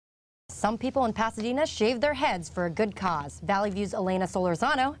Some people in Pasadena shaved their heads for a good cause. Valley View's Elena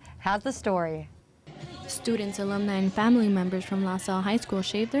Solorzano has the story. Students, alumni, and family members from La Salle High School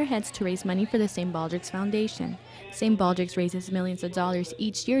shaved their heads to raise money for the St. Baldrick's Foundation. St. Baldrick's raises millions of dollars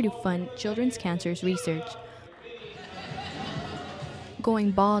each year to fund children's cancer research.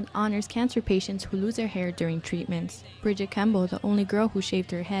 Going bald honors cancer patients who lose their hair during treatments. Bridget Campbell, the only girl who shaved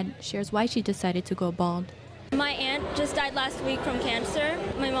her head, shares why she decided to go bald. My aunt just died last week from cancer.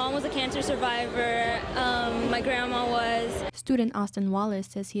 My mom was a cancer survivor. My grandma was. Student Austin Wallace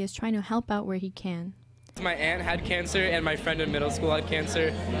says he is trying to help out where he can. My aunt had cancer and my friend in middle school had cancer,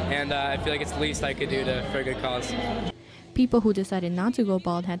 and I feel like it's the least I could do for a good cause. People who decided not to go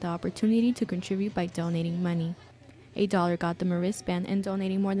bald had the opportunity to contribute by donating money. $8 got them a wristband, and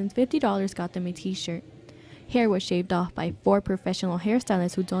donating more than $50 got them a t-shirt. Hair was shaved off by 4 professional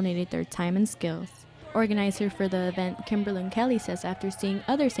hairstylists who donated their time and skills. Organizer for the event, Kimberlyn Kelly, says after seeing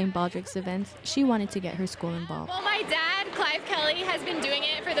other St. Baldrick's events, she wanted to get her school involved. Well, my dad, Clive Kelly, has been doing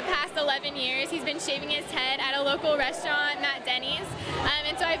it for the past 11 years. He's been shaving his head at a local restaurant, Matt Denny's.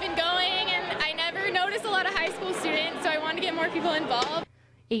 And so I've been going, and I never noticed a lot of high school students, so I wanted to get more people involved.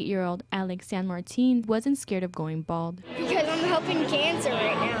 8-year-old Alex San Martin wasn't scared of going bald. Because I'm helping cancer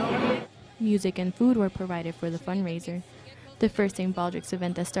right now. Music and food were provided for the fundraiser. The first St. Baldrick's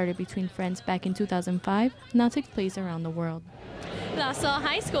event that started between friends back in 2005 now takes place around the world. La Salle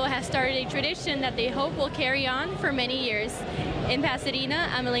High School has started a tradition that they hope will carry on for many years. In Pasadena,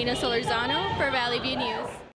 I'm Elena Solorzano for Valley View News.